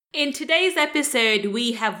In today's episode,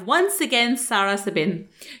 we have once again Sarah Sabin.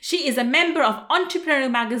 She is a member of Entrepreneur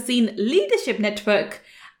Magazine Leadership Network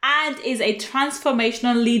and is a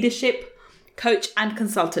transformational leadership coach and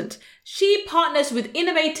consultant. She partners with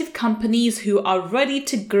innovative companies who are ready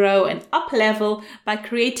to grow and up-level by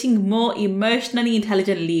creating more emotionally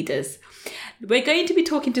intelligent leaders. We're going to be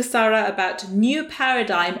talking to Sarah about new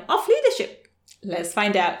paradigm of leadership. Let's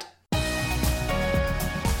find out.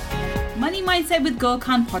 Money Mindset with Gul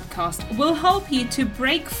Khan podcast will help you to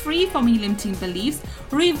break free from your limiting beliefs,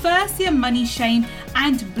 reverse your money shame,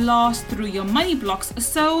 and blast through your money blocks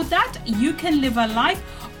so that you can live a life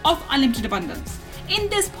of unlimited abundance.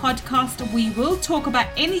 In this podcast, we will talk about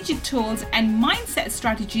energy tools and mindset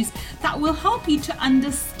strategies that will help you to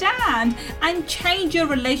understand and change your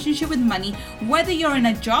relationship with money, whether you're in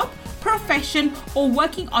a job, profession, or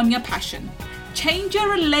working on your passion. Change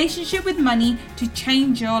your relationship with money to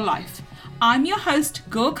change your life. I'm your host,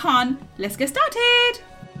 Gul Khan. Let's get started.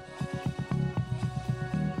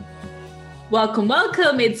 Welcome.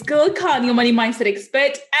 It's Gul Khan, your money mindset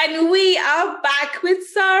expert, and we are back with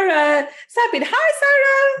Sarah Sabin.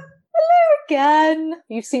 Hi, Sarah. Hello again.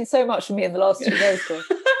 You've seen so much of me in the last 2 days.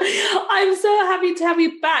 I'm so happy to have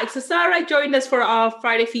you back. So Sarah joined us for our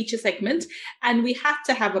Friday feature segment, and we had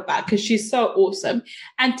to have her back because she's so awesome.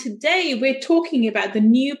 And today we're talking about the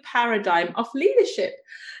new paradigm of leadership.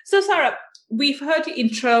 So Sarah, we've heard your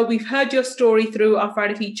intro, we've heard your story through our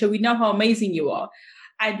Friday feature. We know how amazing you are.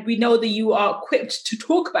 And we know that you are equipped to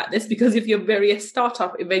talk about this because of your various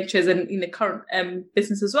startup ventures and in the current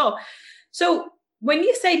business as well. So when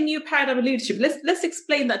you say new paradigm of leadership, let's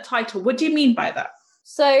explain that title. What do you mean by that?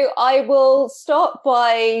 So I will start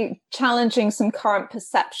by challenging some current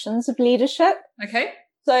perceptions of leadership. Okay.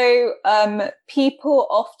 So people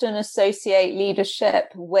often associate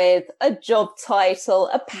leadership with a job title,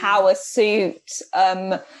 a power suit,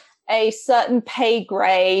 a certain pay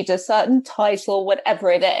grade, a certain title,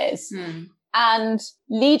 whatever it is. And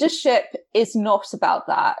leadership is not about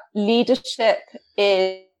that. Leadership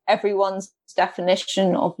is everyone's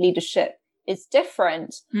definition of leadership is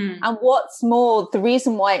different. And what's more, the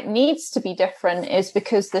reason why it needs to be different is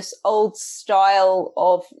because this old style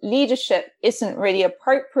of leadership isn't really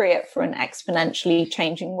appropriate for an exponentially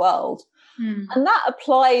changing world. And that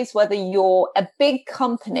applies whether you're a big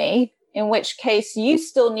company, in which case you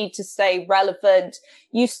still need to stay relevant.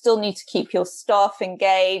 You still need to keep your staff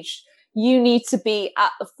engaged. You need to be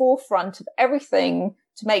at the forefront of everything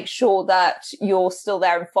to make sure that you're still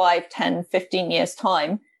there in 5, 10, 15 years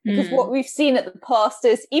time. Because what we've seen at the past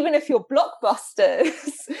is even if you're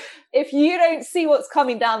blockbusters, if you don't see what's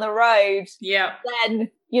coming down the road, then,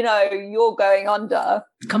 you're going under.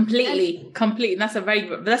 Completely. And that's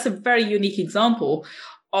a very unique example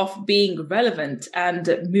of being relevant and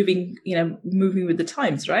moving with the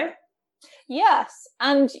times, right? Yes.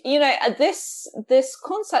 And, this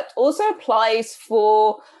concept also applies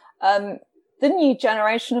for the new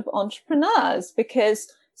generation of entrepreneurs,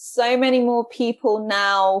 because so many more people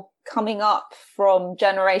now coming up from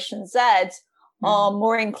Generation Z are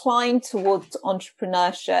more inclined towards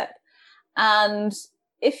entrepreneurship. And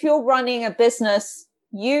if you're running a business,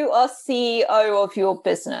 you are CEO of your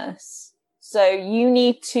business. So you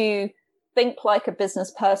need to think like a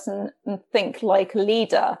business person and think like a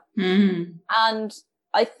leader. And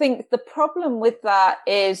I think the problem with that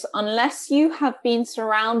is unless you have been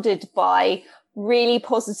surrounded by really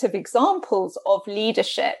positive examples of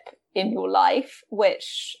leadership in your life,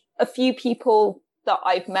 which a few people that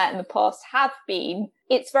I've met in the past have been,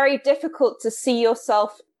 it's very difficult to see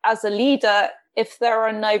yourself as a leader if there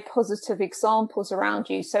are no positive examples around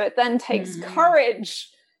you. So it then takes courage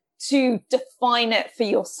to define it for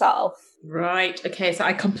yourself. Right. Okay. So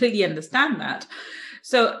I completely understand that.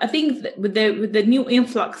 So I think that with the new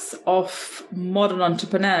influx of modern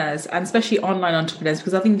entrepreneurs, and especially online entrepreneurs,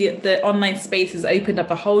 because I think the online space has opened up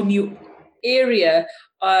a whole new area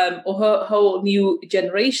or a whole new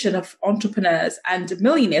generation of entrepreneurs and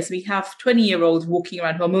millionaires. We have 20-year-olds walking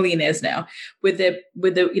around who are millionaires now with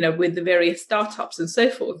the various startups and so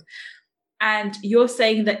forth. And you're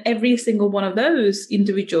saying that every single one of those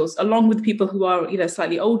individuals, along with people who are,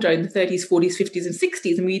 slightly older in the 30s, 40s, 50s, and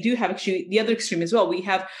 60s, and we do have actually the other extreme as well. We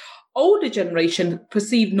have older generation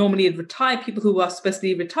perceived normally as retired, people who are supposed to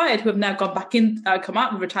be retired, who have now gone back in, come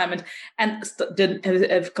out of retirement and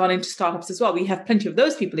have gone into startups as well. We have plenty of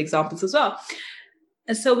those people examples as well.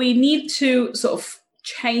 And so we need to sort of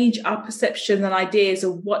change our perceptions and ideas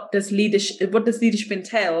of what does leadership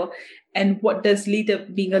entail, and what does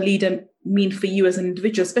being a leader mean for you as an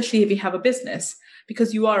individual, especially if you have a business,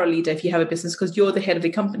 because you are a leader if you have a business, because you're the head of the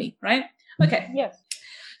company, right? Okay. Yes.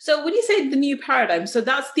 So when you say the new paradigm, so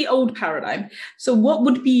that's the old paradigm. So what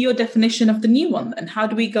would be your definition of the new one then? How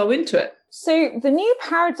do we go into it? So the new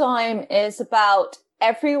paradigm is about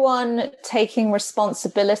everyone taking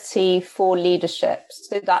responsibility for leadership.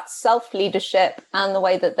 So that's self-leadership and the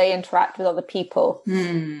way that they interact with other people.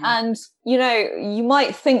 And, you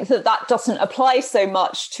might think that that doesn't apply so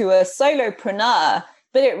much to a solopreneur,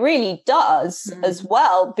 but it really does as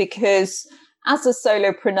well, because as a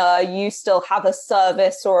solopreneur, you still have a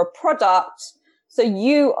service or a product. So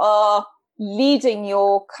you are leading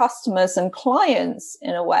your customers and clients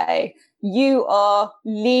in a way. You are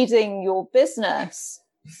leading your business.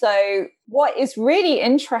 So what is really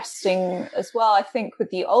interesting as well, I think,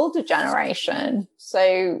 with the older generation,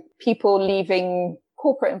 so people leaving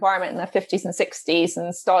corporate environment in their 50s and 60s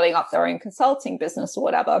and starting up their own consulting business or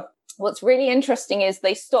whatever, what's really interesting is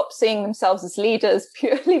they stop seeing themselves as leaders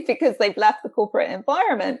purely because they've left the corporate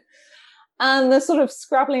environment. And they're sort of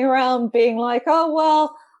scrabbling around being like, oh,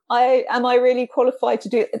 well, am I really qualified to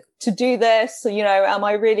do this? Am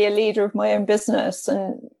I really a leader of my own business?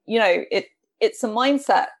 And, it's a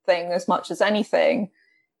mindset thing as much as anything.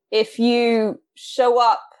 If you show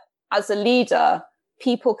up as a leader,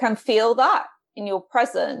 people can feel that in your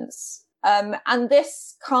presence. And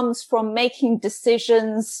this comes from making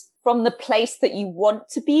decisions from the place that you want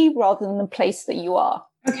to be rather than the place that you are.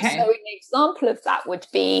 Okay. So an example of that would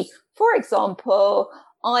be, for example,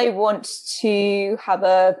 I want to have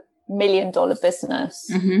 $1 million business.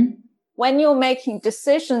 When you're making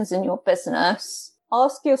decisions in your business,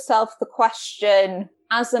 ask yourself the question,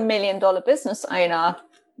 as $1 million business owner,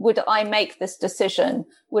 would I make this decision?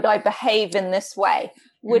 Would I behave in this way?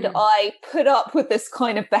 Would I put up with this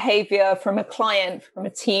kind of behavior from a client, from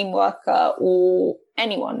a team worker, or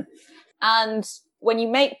anyone? And when you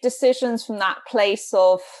make decisions from that place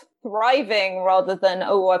of thriving rather than,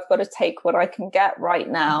 oh, I've got to take what I can get right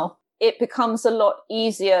now, it becomes a lot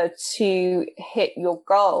easier to hit your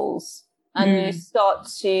goals. And you start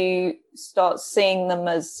seeing them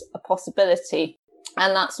as a possibility.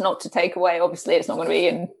 And that's not to take away, obviously, it's not going to be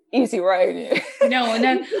an easy road. No.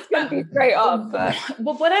 It's going to be straight up. But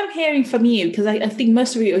what I'm hearing from you, because I think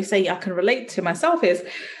most of you are saying I can relate to myself, is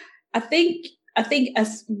I think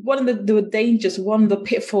as one of the dangers, one of the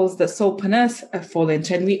pitfalls that solopreneurs fall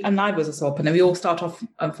into, and I was a solopreneur, we all start off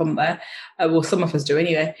from there, well, some of us do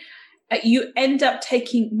anyway. You end up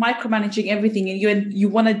micromanaging everything, and you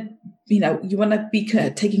want to be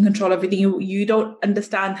taking control of everything. You don't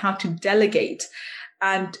understand how to delegate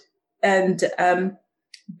and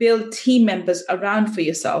build team members around for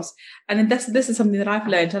yourselves. And this is something that I've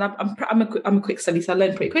learned, and I'm a quick study, so I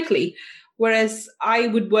learn pretty quickly. Whereas I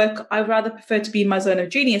rather prefer to be in my zone of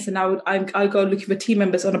genius, and I go looking for team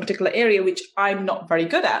members on a particular area which I'm not very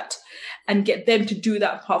good at, and get them to do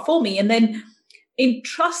that part for me, and then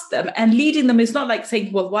entrust them. And leading them is not like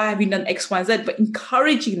saying, well, why have you done X, Y, and Z, but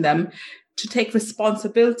encouraging them to take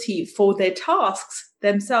responsibility for their tasks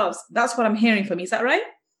themselves. That's what I'm hearing from you. Is that right?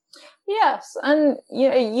 Yes. And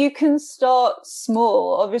you can start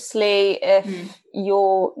small. Obviously, if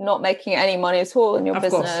you're not making any money at all in your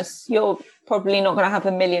business, you're probably not going to have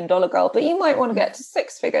 $1 million goal, but you might want to get to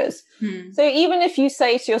 6 figures. So even if you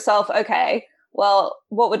say to yourself, okay, well,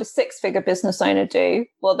 what would a 6-figure business owner do?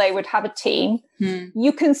 Well, they would have a team.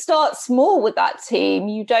 You can start small with that team.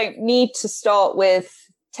 You don't need to start with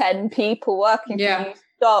 10 people working for you.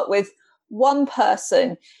 Start with one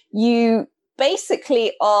person. You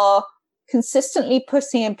basically are consistently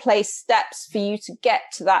putting in place steps for you to get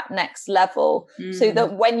to that next level, so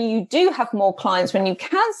that when you do have more clients, when you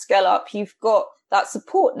can scale up, you've got that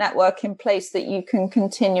support network in place that you can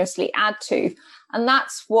continuously add to. And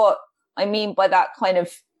that's what I mean by that kind of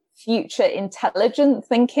future intelligent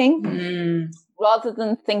thinking, rather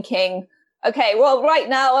than thinking, okay, well, right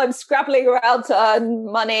now I'm scrabbling around to earn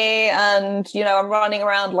money and, I'm running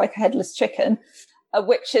around like a headless chicken,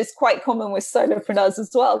 which is quite common with solopreneurs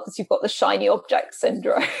as well, because you've got the shiny object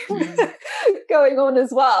syndrome going on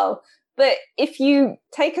as well. But if you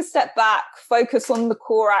take a step back, focus on the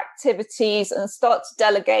core activities and start to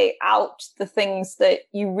delegate out the things that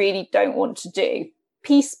you really don't want to do,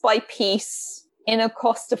 piece by piece, in a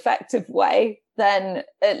cost-effective way, then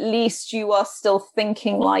at least you are still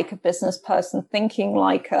thinking like a business person, thinking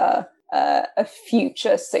like a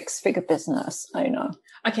future 6-figure business owner.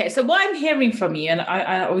 Okay, so what I'm hearing from you, and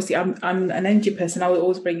I obviously I'm an energy person, I will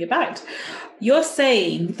always bring it back. You're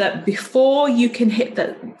saying that before you can hit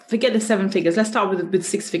forget the 7 figures, let's start with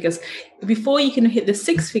 6 figures. Before you can hit the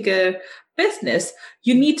 6-figure business,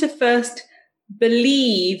 you need to first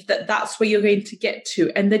believe that that's where you're going to get to,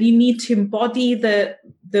 and then you need to embody the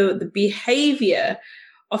behavior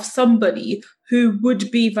of somebody who would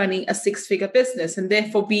be running a six-figure business, and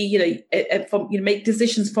therefore be, make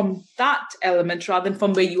decisions from that element rather than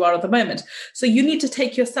from where you are at the moment. So you need to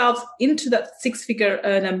take yourself into that six-figure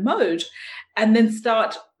earner mode and then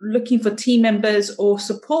start looking for team members or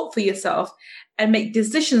support for yourself and make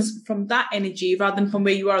decisions from that energy rather than from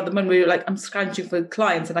where you are at the moment, where you're like, I'm scrounging for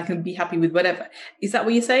clients and I can be happy with whatever. Is that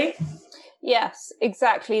what you're saying? Yes,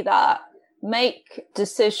 exactly that. Make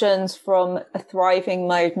decisions from a thriving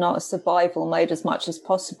mode, not a survival mode, as much as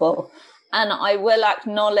possible. And I will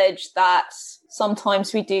acknowledge that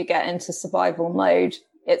sometimes we do get into survival mode.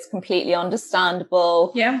 It's completely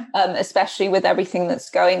understandable, especially with everything that's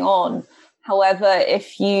going on. However,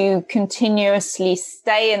 if you continuously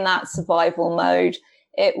stay in that survival mode,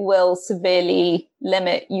 it will severely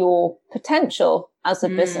limit your potential as a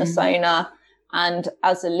business owner and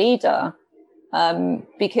as a leader,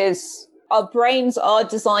 because our brains are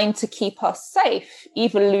designed to keep us safe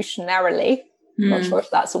evolutionarily. Not sure if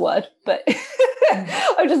that's a word, but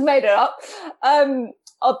I just made it up.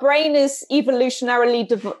 Our brain is evolutionarily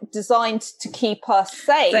designed to keep us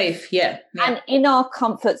safe. And in our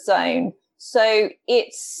comfort zone. So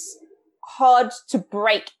it's hard to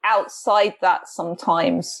break outside that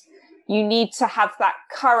sometimes. You need to have that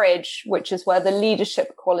courage, which is where the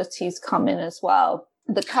leadership qualities come in as well.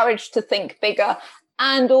 The courage to think bigger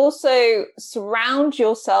and also surround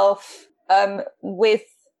yourself with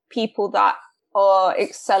people that are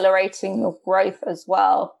accelerating your growth as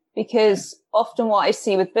well. Because often what I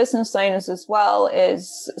see with business owners as well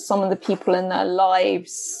is some of the people in their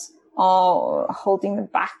lives are holding them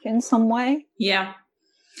back in some way. Yeah.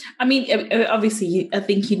 I mean, obviously, I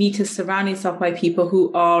think you need to surround yourself by people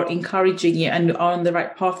who are encouraging you and are on the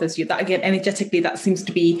right path as you. That, again, energetically, that seems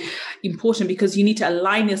to be important because you need to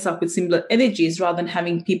align yourself with similar energies rather than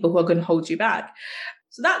having people who are going to hold you back.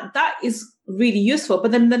 So that is really useful.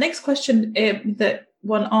 But then the next question that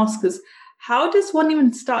one asks is, how does one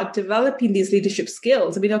even start developing these leadership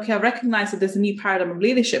skills? I mean, okay, I recognize that there's a new paradigm of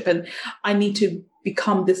leadership and I need to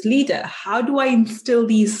become this leader. How do I instill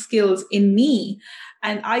these skills in me?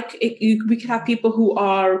 And we can have people who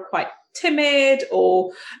are quite timid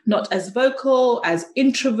or not as vocal, as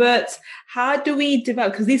introverts. How do we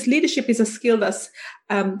develop? Because this leadership is a skill that's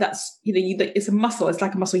it's a muscle. It's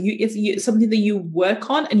like a muscle. It's something that you work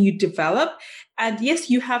on and you develop. And yes,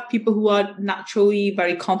 you have people who are naturally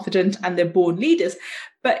very confident and they're born leaders,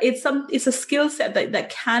 but it's a skill set that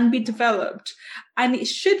can be developed, and it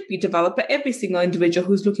should be developed by every single individual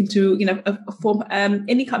who's looking to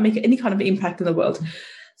make any kind of impact in the world.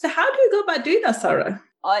 So how do you go about doing that, Sarah?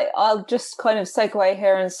 I'll just kind of segue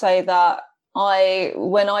here and say that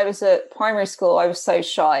when I was at primary school, I was so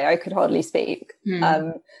shy I could hardly speak.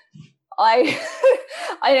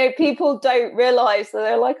 I know people don't realize that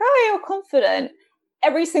they're like, oh, you're confident.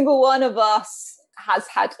 Every single one of us has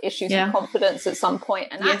had issues with confidence at some point.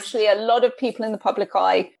 And actually a lot of people in the public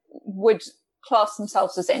eye would class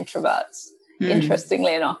themselves as introverts,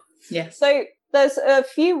 interestingly enough. So there's a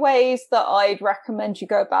few ways that I'd recommend you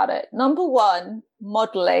go about it. Number one,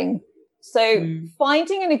 modeling. So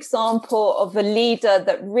finding an example of a leader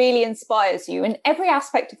that really inspires you in every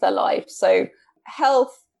aspect of their life. So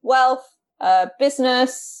health, wealth,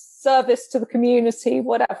 business, service to the community,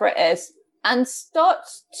 whatever it is, and start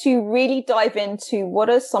to really dive into what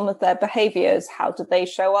are some of their behaviors, how do they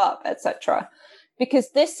show up, etc.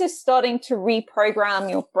 Because this is starting to reprogram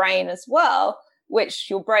your brain as well, which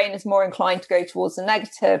your brain is more inclined to go towards the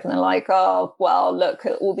negative, and they're like, oh, well, look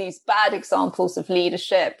at all these bad examples of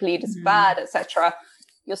leaders bad, etc.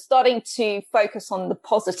 You're starting to focus on the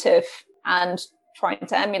positive and trying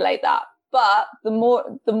to emulate that. But the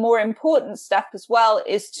more important step as well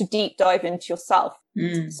is to deep dive into yourself.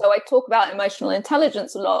 So I talk about emotional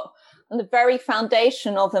intelligence a lot, and the very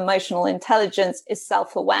foundation of emotional intelligence is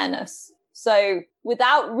self-awareness. So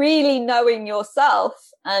without really knowing yourself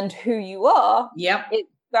and who you are, it's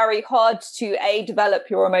very hard to develop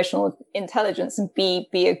your emotional intelligence and be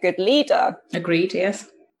a good leader. Agreed, yes.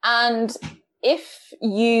 And if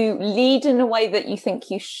you lead in a way that you think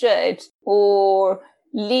you should, or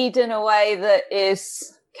lead in a way that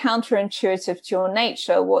is counterintuitive to your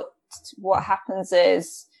nature, what happens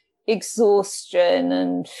is exhaustion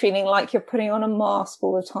and feeling like you're putting on a mask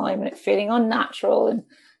all the time and it feeling unnatural, and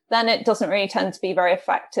then it doesn't really tend to be very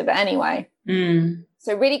effective anyway.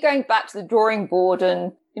 So really going back to the drawing board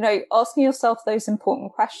and, asking yourself those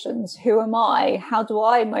important questions. Who am I? How do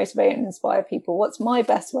I motivate and inspire people? What's my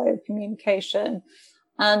best way of communication?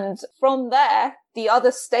 And from there, the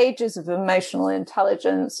other stages of emotional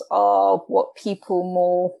intelligence are what people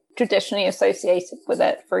more traditionally associated with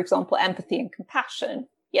it. For example, empathy and compassion.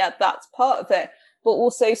 Yeah, that's part of it. but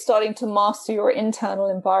also starting to master your internal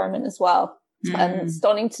environment as well. And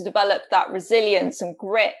starting to develop that resilience and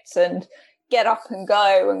grit and get up and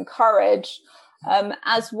go and courage,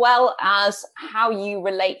 as well as how you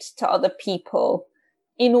relate to other people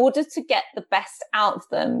in order to get the best out of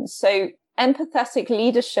them. So empathetic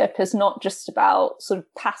leadership is not just about sort of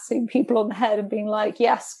patting people on the head and being like,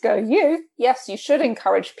 yes, go you. Yes, you should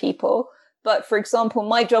encourage people. But for example,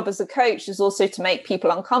 my job as a coach is also to make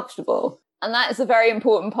people uncomfortable. And that is a very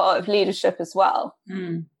important part of leadership as well.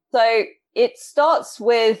 So it starts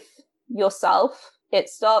with yourself. It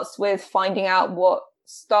starts with finding out what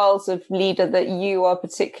styles of leader that you are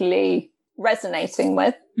particularly resonating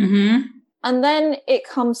with. And then it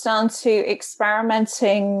comes down to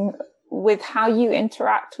experimenting with how you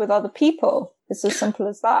interact with other people. It's as simple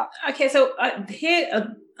as that. Okay, so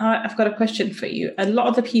here I've got a question for you. A lot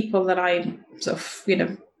of the people that I sort of,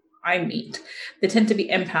 I meet, they tend to be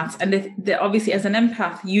empaths, and they're obviously, as an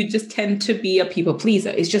empath, you just tend to be a people pleaser.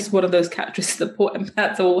 It's just one of those characteristics that poor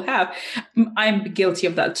empaths all have. I'm guilty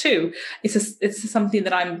of that too. It's something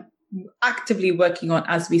that I'm actively working on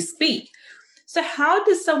as we speak. So how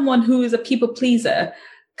does someone who is a people pleaser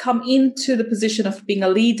come into the position of being a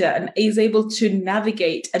leader and is able to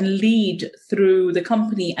navigate and lead through the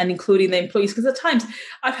company and including the employees? Because at times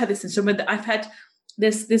I've had this instrument that I've had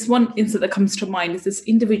this one incident that comes to mind is this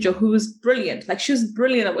individual who was brilliant. Like, she was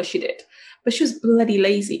brilliant at what she did, but she was bloody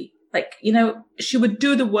lazy. Like, she would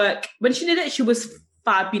do the work. When she did it, she was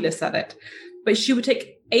fabulous at it, but she would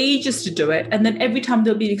take ages to do it. And then every time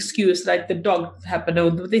there'll be an excuse, like the dog happened, or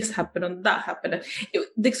this happened, or that happened.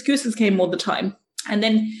 The excuses came all the time. And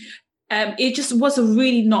then it just wasn't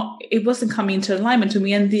it wasn't coming into alignment, and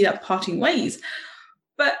we ended up parting ways.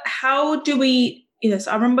 But how do we,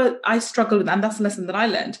 so I remember I struggled with that, and that's the lesson that I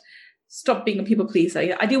learned. Stop being a people pleaser.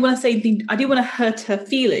 I didn't want to say anything. I didn't want to hurt her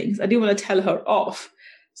feelings. I didn't want to tell her off.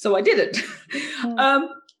 So I didn't.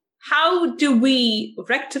 How do we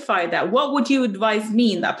rectify that? What would you advise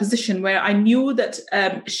me in that position where I knew that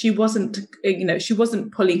she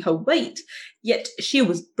wasn't pulling her weight, yet she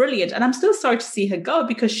was brilliant. And I'm still sorry to see her go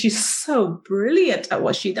because she's so brilliant at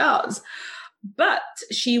what she does. But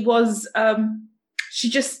she was,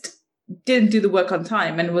 she just didn't do the work on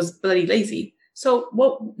time and was bloody lazy. So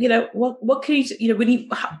what can you,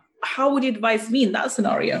 how would you advise me in that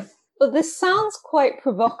scenario? Well, this sounds quite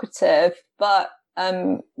provocative, but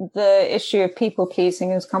the issue of people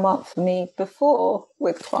pleasing has come up for me before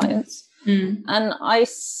with clients. And I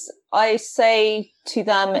say to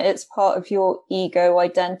them, it's part of your ego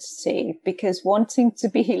identity, because wanting to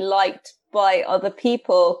be liked by other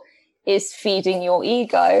people is feeding your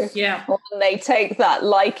ego. Yeah. When they take that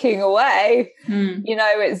liking away,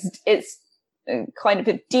 it's kind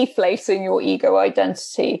of deflating your ego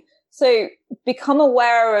identity. So become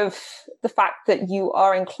aware of the fact that you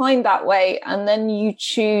are inclined that way, and then you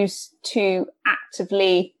choose to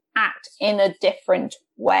actively act in a different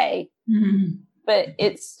way. But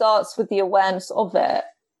it starts with the awareness of it.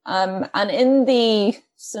 And in the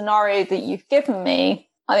scenario that you've given me,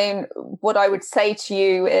 I mean, what I would say to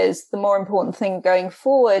you is the more important thing going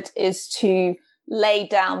forward is to lay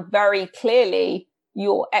down very clearly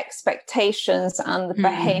your expectations and the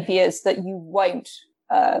behaviors that you won't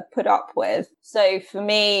put up with. So for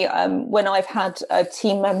me, when I've had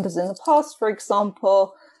team members in the past, for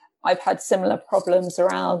example, I've had similar problems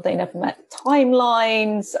around they never met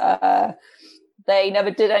timelines, they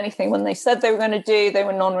never did anything when they said they were going to do, they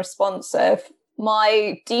were non-responsive.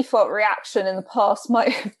 My default reaction in the past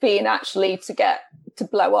might have been actually to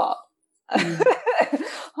blow up.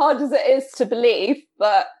 Hard as it is to believe,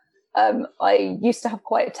 but I used to have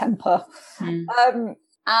quite a temper.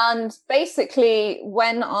 And basically,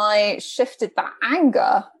 when I shifted that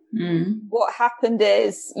anger, what happened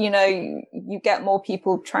is, you get more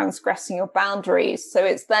people transgressing your boundaries. So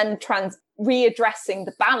it's then readdressing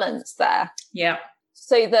the balance there. Yeah.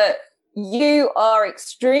 So that you are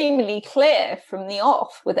extremely clear from the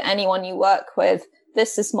off with anyone you work with.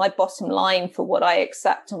 This is my bottom line for what I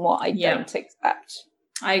accept and what I don't accept.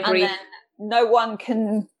 I agree. And then no one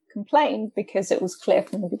can complain because it was clear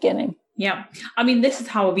from the beginning. Yeah. I mean, this is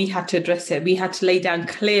how we had to address it. We had to lay down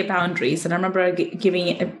clear boundaries. And I remember putting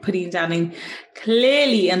it down in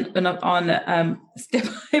clearly on step.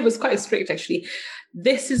 It was quite strict, actually.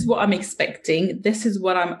 This is what I'm expecting. This is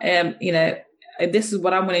what I'm, this is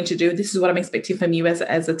what I'm willing to do. This is what I'm expecting from you as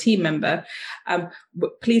a team member.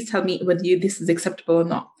 Please tell me whether this is acceptable or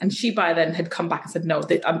not. And she by then had come back and said, no,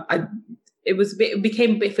 it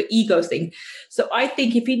became a bit of an ego thing. So I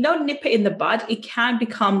think if you don't nip it in the bud, it can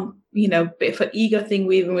become, a bit of an ego thing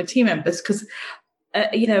even with team members, because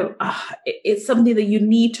it's something that you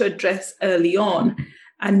need to address early on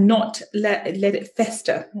and not let it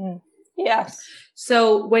fester. Yes.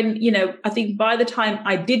 So when, I think by the time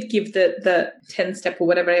I did give the 10 step or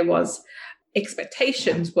whatever it was,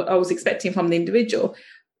 expectations, what I was expecting from the individual,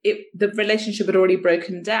 the relationship had already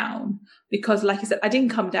broken down, because like I said, I didn't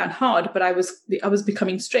come down hard, but I was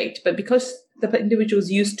becoming strict. But because the individual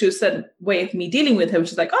was used to a certain way of me dealing with her,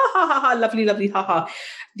 which is like, oh, ha, ha, ha, lovely, lovely, ha, ha.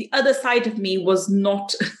 The other side of me was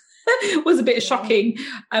not, was a bit shocking.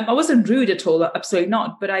 I wasn't rude at all, absolutely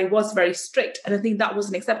not, but I was very strict. And I think that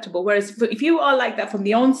wasn't acceptable. Whereas if you are like that from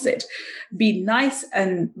the onset, be nice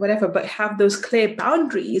and whatever, but have those clear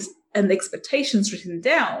boundaries and the expectations written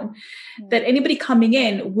down, that anybody coming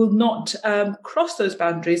in will not cross those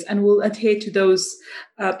boundaries and will adhere to those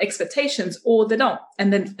expectations, or they don't,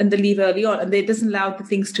 and they leave early on, and it doesn't allow the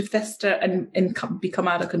things to fester and become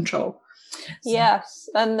out of control. So. Yes,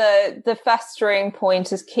 and the festering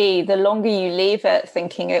point is key. The longer you leave it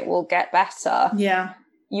thinking it will get better,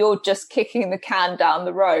 you're just kicking the can down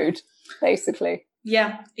the road, basically.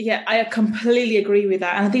 Yeah, I completely agree with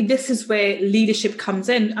that. And I think this is where leadership comes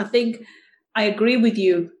in. I think I agree with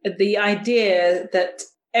you. The idea that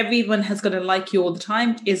everyone has got to like you all the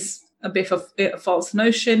time is a bit of a false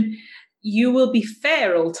notion. You will be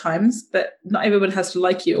fair all times, but not everyone has to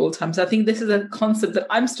like you all times. I think this is a concept that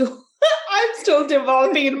I'm still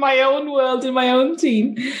developing in my own world, in my own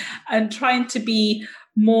team, and trying to be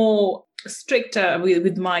more stricter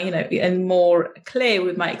with my, and more clear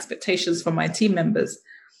with my expectations from my team members.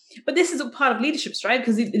 But this is a part of leadership, right?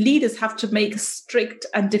 Because leaders have to make strict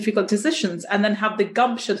and difficult decisions and then have the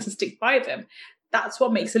gumption to stick by them. That's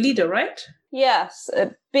what makes a leader, right? Yes.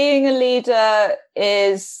 Being a leader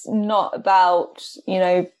is not about,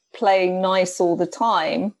 playing nice all the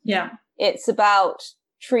time. Yeah. It's about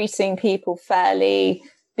treating people fairly,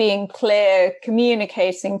 being clear,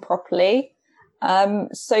 communicating properly,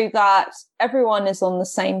 so that everyone is on the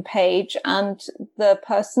same page, and the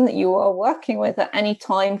person that you are working with at any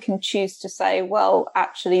time can choose to say, well,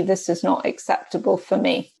 actually, this is not acceptable for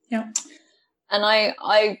me. Yeah. And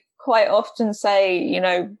I quite often say,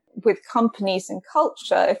 with companies and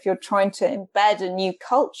culture, if you're trying to embed a new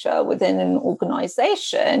culture within an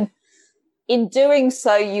organization, in doing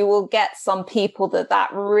so, you will get some people that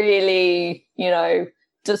really,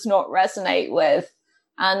 does not resonate with.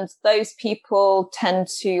 And those people tend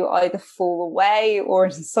to either fall away, or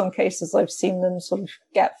in some cases, I've seen them sort of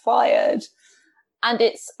get fired. And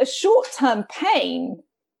it's a short-term pain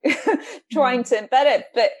trying to embed it.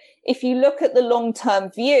 But if you look at the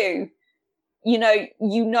long-term view, you know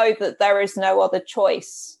that there is no other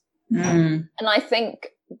choice. And I think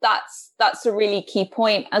that's a really key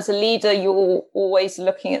point. As a leader, you're always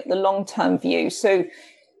looking at the long-term view. So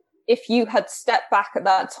if you had stepped back at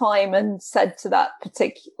that time and said to that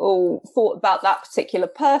or thought about that particular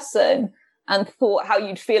person and thought how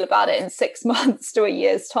you'd feel about it in 6 months to a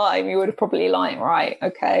year's time, you would have probably like, right,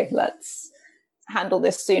 okay, let's handle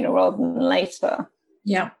this sooner rather than later.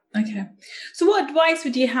 Yeah. Okay. So what advice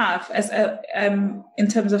would you have as in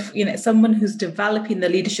terms of, someone who's developing the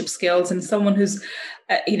leadership skills, and someone who's,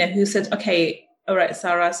 who said, okay, all right,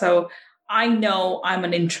 Sarah, so I know I'm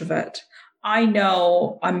an introvert. I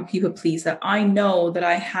know I'm a people pleaser. I know that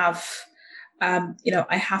I have,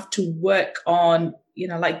 I have to work on,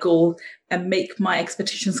 goal and make my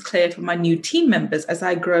expectations clear for my new team members as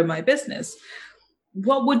I grow my business.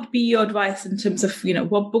 What would be your advice in terms of,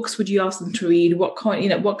 what books would you ask them to read? What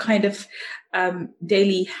kind of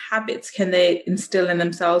daily habits can they instill in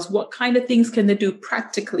themselves? What kind of things can they do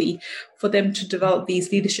practically for them to develop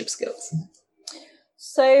these leadership skills?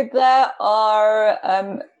 So there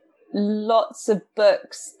are lots of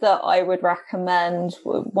books that I would recommend.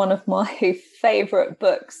 One of my favorite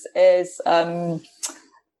books is by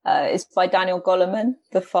Daniel Goleman,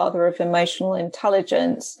 the father of emotional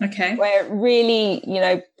intelligence. Okay. Where it really,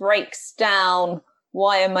 breaks down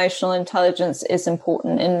why emotional intelligence is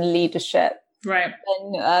important in leadership. Right.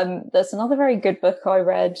 And there's another very good book I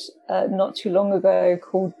read not too long ago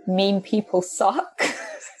called Mean People Suck.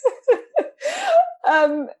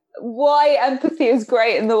 Why empathy is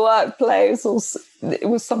great in the workplace, or it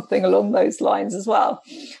was something along those lines as well.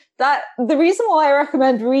 That the reason why I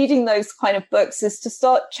recommend reading those kind of books is to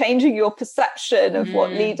start changing your perception of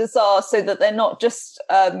what leaders are, so that they're not just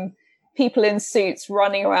people in suits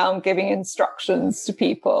running around giving instructions to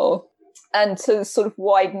people, and to sort of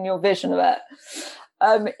widen your vision of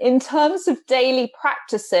it. In terms of daily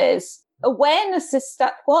practices, awareness is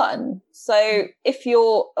step one. So if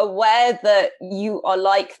you're aware that you are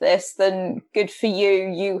like this, then good for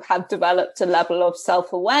you. You have developed a level of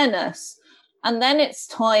self-awareness. And then it's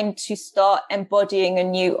time to start embodying a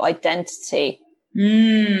new identity.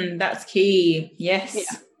 That's key. Yes.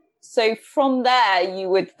 Yeah. So from there, you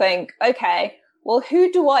would think, okay, well,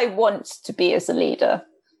 who do I want to be as a leader?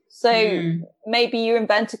 So maybe you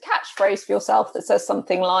invent a catchphrase for yourself that says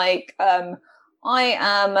something like, I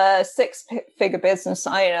am a 6-figure business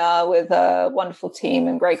owner with a wonderful team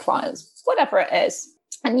and great clients, whatever it is.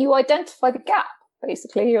 And you identify the gap.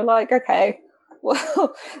 Basically, you're like, okay,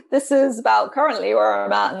 well, this is about currently where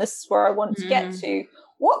I'm at, and this is where I want to get to.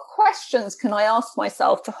 What questions can I ask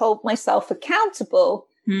myself to hold myself accountable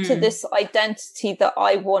to this identity that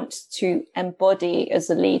I want to embody as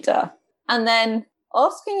a leader? And then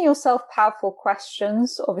asking yourself powerful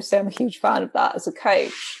questions. Obviously, I'm a huge fan of that as a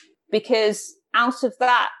coach, because out of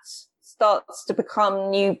that starts to become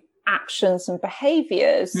new actions and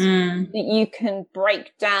behaviors that you can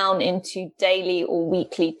break down into daily or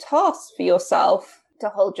weekly tasks for yourself to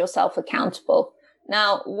hold yourself accountable.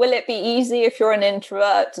 Now, will it be easy if you're an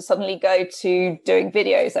introvert to suddenly go to doing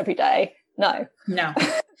videos every day? No.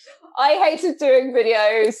 I hated doing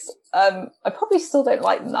videos. I probably still don't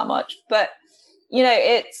like them that much, but you know,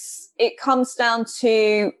 it comes down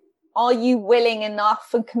to, are you willing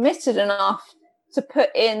enough and committed enough to put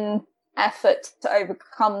in effort to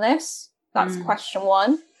overcome this? That's question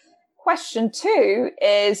one. Question two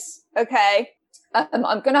is, okay,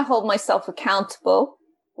 I'm going to hold myself accountable.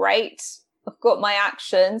 Great. I've got my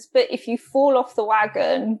actions, but if you fall off the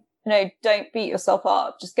wagon, you know, don't beat yourself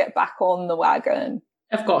up. Just get back on the wagon.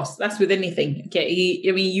 Of course, that's with anything. Okay,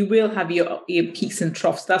 I mean, you will have your peaks and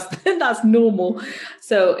troughs. That's normal.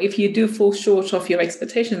 So if you do fall short of your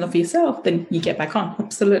expectation of yourself, then you get back on.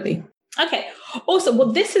 Absolutely. Okay. Also,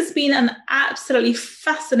 well, this has been an absolutely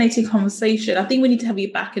fascinating conversation. I think we need to have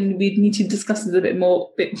you back, and we need to discuss it a bit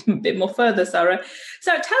more further, Sarah.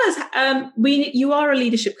 So tell us, you are a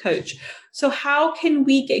leadership coach. So how can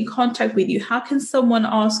we get in contact with you? How can someone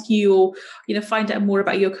ask you, or, you know, find out more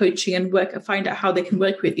about your coaching and find out how they can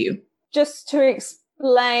work with you? Just to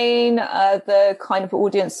explain the kind of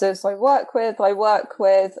audiences I work with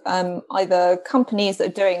either companies that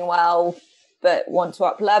are doing well but want to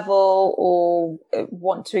up level or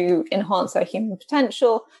want to enhance their human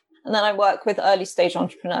potential. And then I work with early stage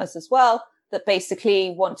entrepreneurs as well that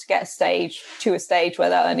basically want to get to a stage where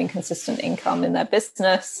they're earning consistent income in their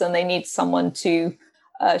business, and they need someone to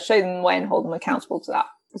show them the way and hold them accountable to that.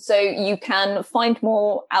 So you can find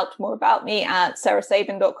out more about me at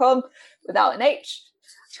sarahsabin.com without an H.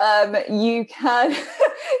 You can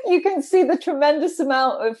see the tremendous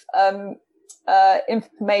amount of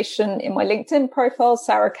information in my LinkedIn profile,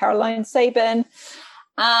 Sarah Caroline Sabin,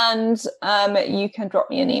 and you can drop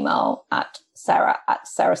me an email at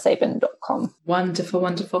sarah@sarahsabin.com.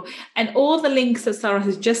 Wonderful. And all the links that Sarah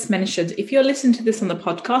has just mentioned, if you're listening to this on the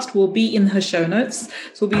podcast, will be in her show notes.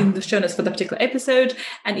 So we'll be in the show notes for the particular episode.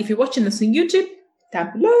 And if you're watching this on YouTube,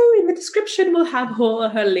 down below in the description, we'll have all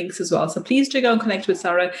her links as well. So please do go and connect with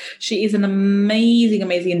Sarah. She is an amazing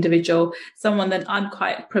individual, someone that I'm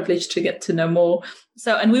quite privileged to get to know more.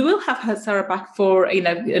 So, and we will have Sarah back for, you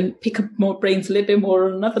know, and pick up more brains a little bit more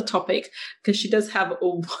on another topic, because she does have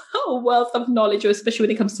a wealth of knowledge, especially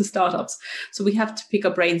when it comes to startups. So we have to pick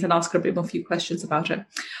up brains and ask her a few questions about her.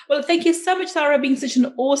 Well, thank you so much, Sarah, being such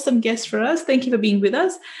an awesome guest for us. Thank you for being with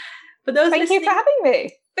us. Thank you for having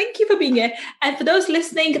me. Thank you for being here. And for those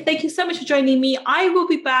listening, thank you so much for joining me. I will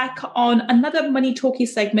be back on another Money Talkie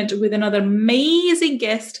segment with another amazing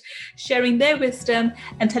guest, sharing their wisdom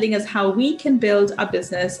and telling us how we can build our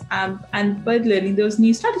business and by learning those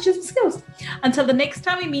new strategies and skills. Until the next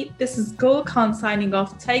time we meet, this is Gul Khan signing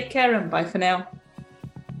off. Take care and bye for now.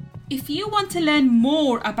 If you want to learn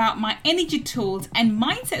more about my energy tools and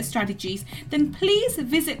mindset strategies, then please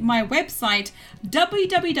visit my website,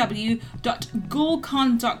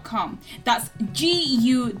 www.gulkhan.com. That's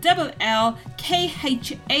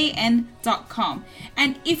GULLKHAN.com.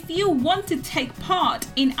 And if you want to take part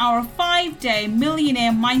in our 5-day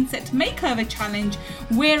Millionaire Mindset Makeover Challenge,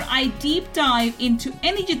 where I deep dive into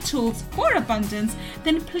energy tools for abundance,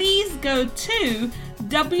 then please go to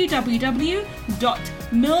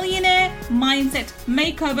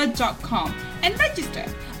www.millionairemindsetmakeover.com and register.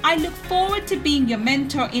 I look forward to being your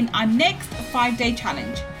mentor in our next 5-day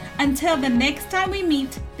challenge. Until the next time we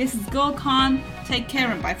meet, this is Gul Khan. Take care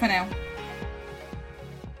and bye for now.